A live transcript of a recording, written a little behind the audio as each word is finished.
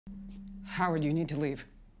Howard, you need to leave.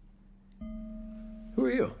 Who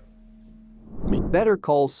are you? Better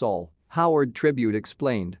Call Saul, Howard tribute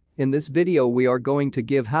explained. In this video we are going to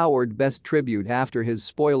give Howard best tribute after his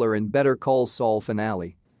spoiler in Better Call Saul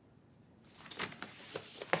finale.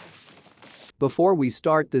 Before we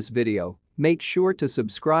start this video, make sure to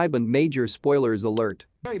subscribe and major spoilers alert.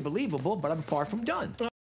 Very believable, but I'm far from done.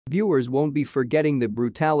 Viewers won't be forgetting the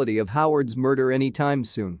brutality of Howard's murder anytime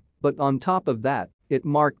soon, but on top of that, it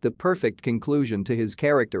marked the perfect conclusion to his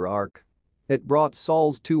character arc. It brought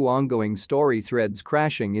Saul's two ongoing story threads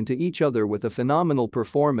crashing into each other with a phenomenal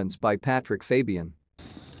performance by Patrick Fabian.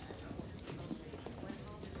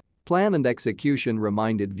 Plan and execution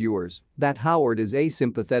reminded viewers that Howard is a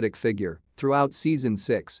sympathetic figure. Throughout season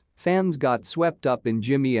 6, fans got swept up in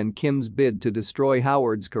Jimmy and Kim's bid to destroy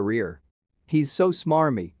Howard's career. He's so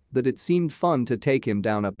smarmy that it seemed fun to take him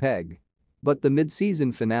down a peg. But the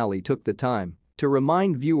mid-season finale took the time to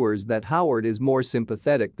remind viewers that Howard is more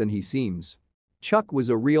sympathetic than he seems. Chuck was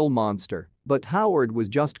a real monster, but Howard was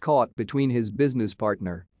just caught between his business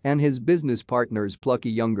partner and his business partner's plucky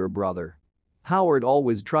younger brother. Howard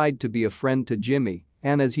always tried to be a friend to Jimmy,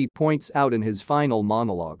 and as he points out in his final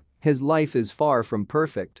monologue, his life is far from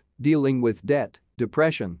perfect, dealing with debt,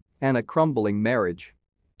 depression, and a crumbling marriage.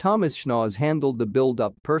 Thomas Schnauz handled the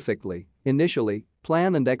build-up perfectly. Initially,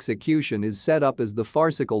 plan and execution is set up as the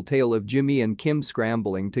farcical tale of Jimmy and Kim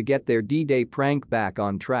scrambling to get their D-Day prank back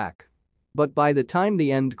on track. But by the time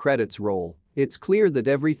the end credits roll, it's clear that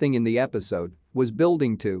everything in the episode was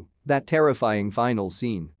building to that terrifying final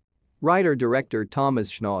scene. Writer-director Thomas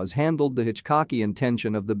Schnauz handled the Hitchcockian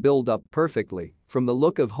tension of the build-up perfectly, from the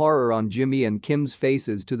look of horror on Jimmy and Kim's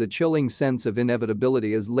faces to the chilling sense of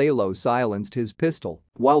inevitability as Lalo silenced his pistol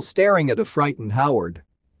while staring at a frightened Howard.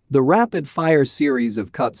 The rapid-fire series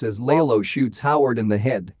of cuts as Lalo shoots Howard in the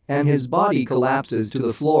head and his body collapses to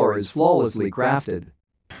the floor is flawlessly crafted.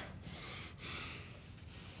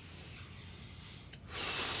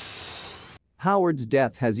 Howard's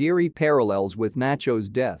death has eerie parallels with Nacho's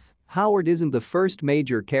death. Howard isn't the first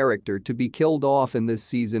major character to be killed off in this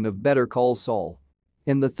season of Better Call Saul.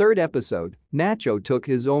 In the third episode, Nacho took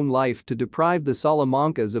his own life to deprive the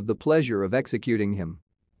Salamancas of the pleasure of executing him.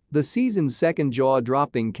 The season's second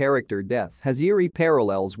jaw-dropping character death has eerie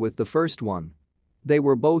parallels with the first one. They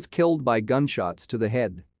were both killed by gunshots to the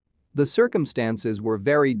head. The circumstances were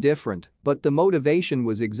very different, but the motivation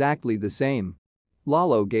was exactly the same.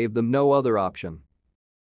 Lalo gave them no other option.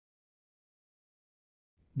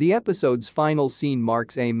 The episode's final scene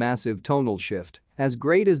marks a massive tonal shift. As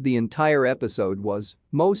great as the entire episode was,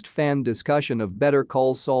 most fan discussion of Better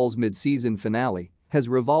Call Saul's mid-season finale has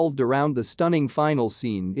revolved around the stunning final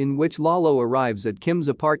scene in which Lalo arrives at Kim's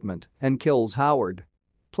apartment and kills Howard.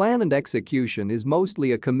 Plan and execution is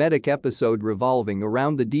mostly a comedic episode revolving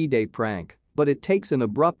around the D-Day prank, but it takes an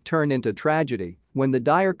abrupt turn into tragedy when the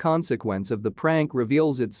dire consequence of the prank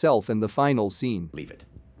reveals itself in the final scene. Leave it.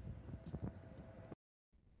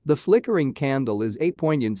 The flickering candle is a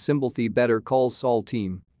poignant sympathy. Better Call Saul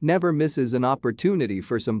team never misses an opportunity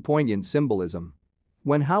for some poignant symbolism.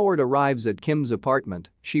 When Howard arrives at Kim's apartment,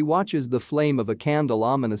 she watches the flame of a candle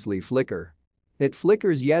ominously flicker. It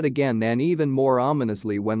flickers yet again and even more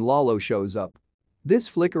ominously when Lalo shows up. This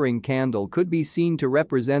flickering candle could be seen to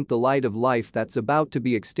represent the light of life that's about to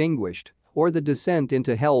be extinguished, or the descent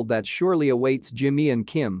into hell that surely awaits Jimmy and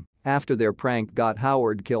Kim after their prank got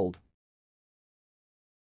Howard killed.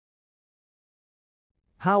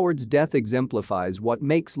 Howard's death exemplifies what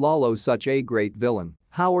makes Lalo such a great villain.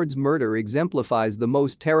 Howard's murder exemplifies the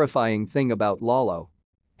most terrifying thing about Lalo.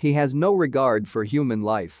 He has no regard for human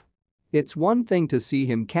life. It's one thing to see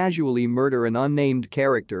him casually murder an unnamed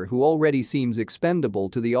character who already seems expendable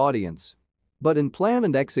to the audience. But in plan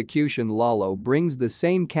and execution, Lalo brings the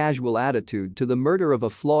same casual attitude to the murder of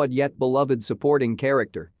a flawed yet beloved supporting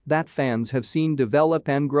character that fans have seen develop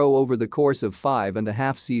and grow over the course of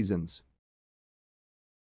 5.5 seasons.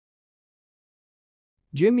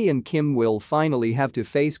 Jimmy and Kim will finally have to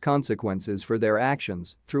face consequences for their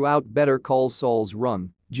actions. Throughout Better Call Saul's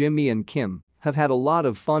run, Jimmy and Kim have had a lot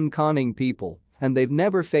of fun conning people, and they've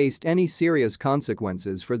never faced any serious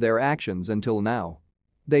consequences for their actions until now.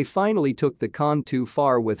 They finally took the con too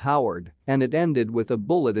far with Howard, and it ended with a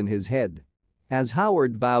bullet in his head. As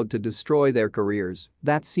Howard vowed to destroy their careers,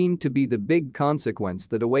 that seemed to be the big consequence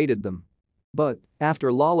that awaited them. But,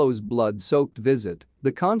 after Lalo's blood-soaked visit,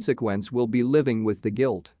 the consequence will be living with the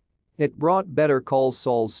guilt. It brought Better Call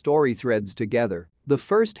Saul's story threads together. The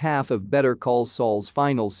first half of Better Call Saul's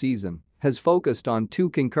final season has focused on two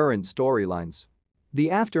concurrent storylines.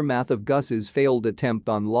 The aftermath of Gus's failed attempt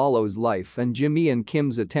on Lalo's life and Jimmy and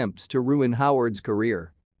Kim's attempts to ruin Howard's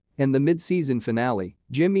career. In the mid-season finale,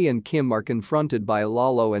 Jimmy and Kim are confronted by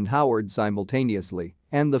Lalo and Howard simultaneously,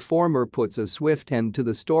 and the former puts a swift end to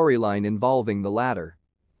the storyline involving the latter.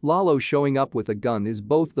 Lalo showing up with a gun is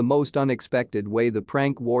both the most unexpected way the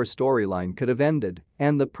prank war storyline could have ended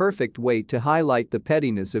and the perfect way to highlight the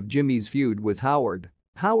pettiness of Jimmy's feud with Howard.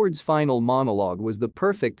 Howard's final monologue was the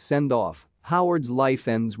perfect send-off. Howard's life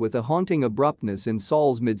ends with a haunting abruptness in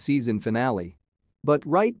Saul's mid-season finale. But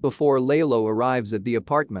right before Lalo arrives at the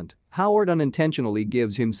apartment, Howard unintentionally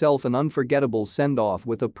gives himself an unforgettable send-off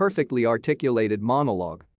with a perfectly articulated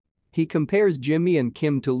monologue. He compares Jimmy and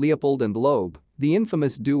Kim to Leopold and Loeb, the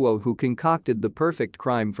infamous duo who concocted the perfect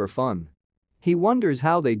crime for fun. He wonders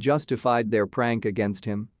how they justified their prank against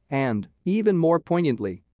him and, even more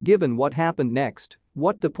poignantly, given what happened next,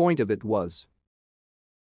 what the point of it was.